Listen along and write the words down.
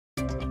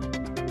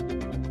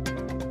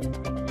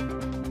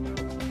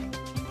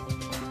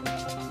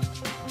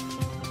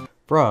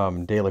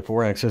From Daily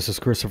Forex, this is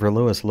Christopher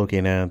Lewis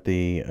looking at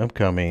the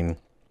upcoming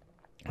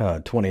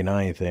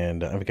 29th,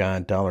 and I've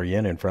got dollar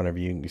yen in front of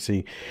you. You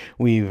see,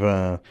 we've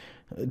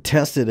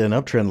tested an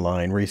uptrend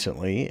line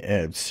recently.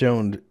 It's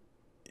shown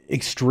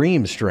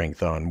extreme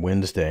strength on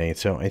Wednesday,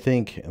 so I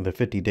think the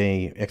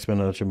 50-day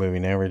exponential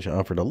moving average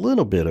offered a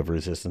little bit of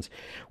resistance.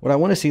 What I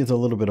want to see is a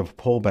little bit of a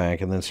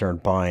pullback and then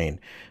start buying.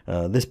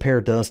 This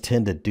pair does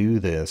tend to do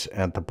this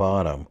at the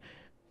bottom,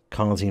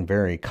 causing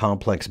very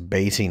complex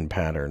basing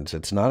patterns.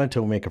 It's not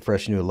until we make a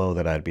fresh new low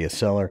that I'd be a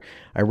seller.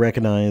 I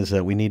recognize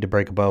that we need to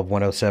break above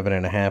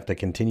 107.5 to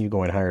continue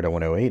going higher to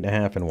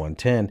 108.5 and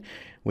 110,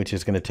 which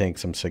is going to take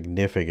some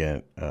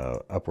significant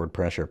upward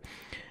pressure.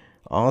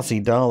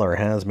 Aussie dollar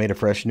has made a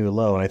fresh new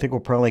low, and I think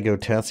we'll probably go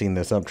testing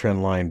this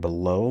uptrend line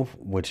below,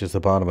 which is the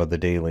bottom of the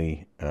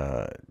daily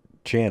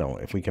channel.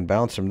 If we can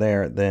bounce from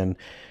there, then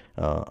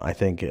I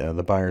think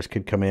the buyers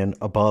could come in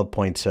above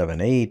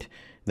 0.78.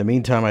 In the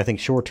meantime, I think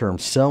short-term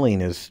selling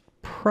is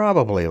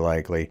probably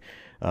likely,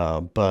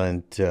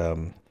 but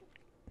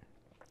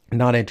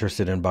not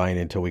interested in buying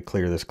until we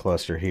clear this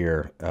cluster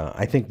here.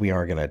 I think we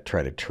are going to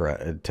try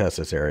to test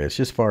this area. It's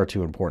just far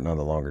too important on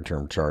the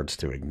longer-term charts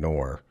to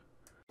ignore.